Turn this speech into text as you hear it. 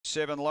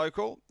4.7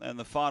 local, and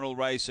the final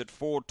race at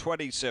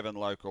 4.27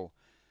 local.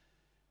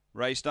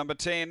 Race number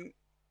 10.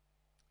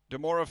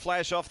 Demora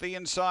Flash off the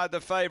inside,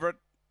 the favourite.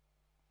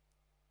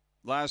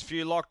 Last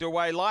few locked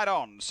away. Light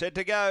on. Set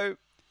to go.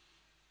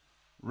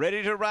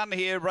 Ready to run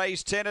here.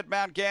 Race 10 at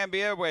Mount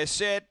Gambier. We're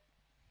set.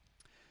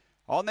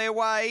 On their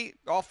way,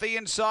 off the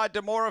inside,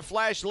 Demora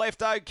Flash,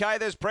 left okay.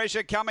 There's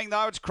pressure coming,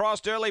 though. It's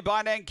crossed early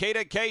by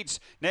Nankita Keats.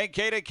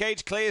 Nankita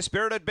Keats clear,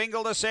 Spirited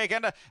Bingle the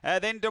second.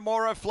 Then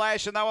Demora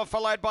Flash, and they were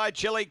followed by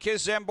Chili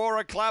Kiss,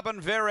 Zambora Club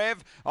and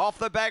Verev. Off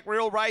the back,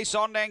 real race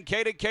on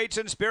Nankita Keats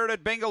and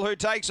Spirited Bingle, who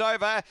takes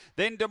over.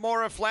 Then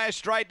Demora Flash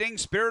straightening.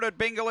 Spirited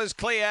Bingle is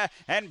clear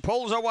and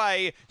pulls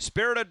away.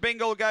 Spirited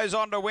Bingle goes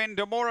on to win.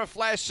 Demora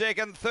Flash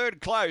second,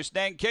 third close.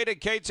 Nankita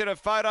Keats in a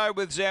photo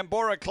with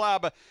Zambora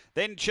Club.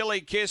 Then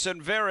Chili Kiss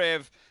and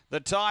Verev. The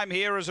time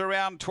here is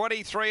around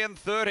 23 and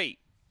 30.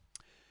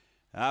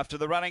 After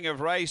the running of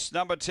race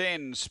number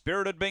 10,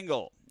 Spirited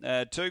Bingle.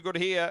 Too Good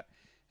Here.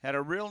 Had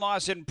a real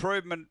nice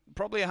improvement,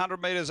 probably 100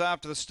 metres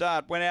after the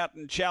start. Went out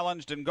and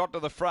challenged and got to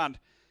the front.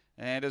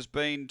 And has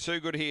been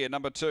Too Good Here,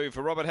 number 2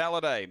 for Robert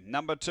Halliday.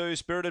 Number 2,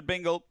 Spirited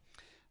Bingle.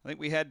 I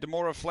think we had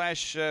Demora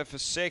Flash for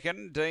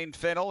second. Dean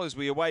Fennell as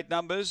we await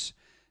numbers.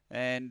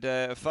 And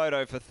a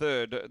photo for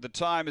third. The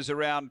time is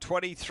around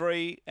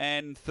 23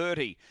 and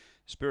 30.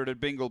 Spirited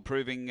Bingle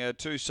proving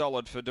too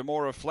solid for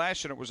Demora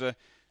Flash, and it was a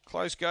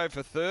close go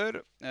for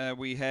third.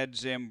 We had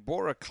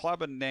Zambora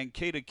Club and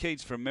Nankita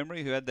Keats from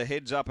memory, who had the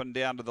heads up and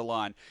down to the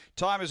line.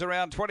 Time is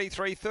around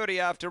 23:30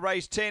 after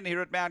race 10 here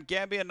at Mount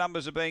Gambier.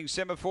 Numbers are being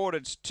semaphore.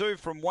 It's 2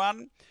 from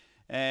 1,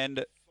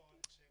 and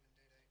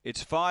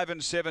it's 5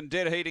 and 7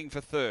 dead heating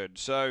for third.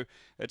 So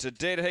it's a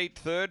dead heat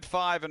third,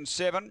 5 and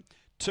 7.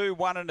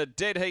 2-1 and a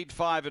dead heat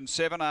 5 and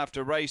 7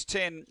 after race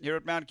 10 here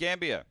at Mount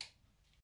Gambier.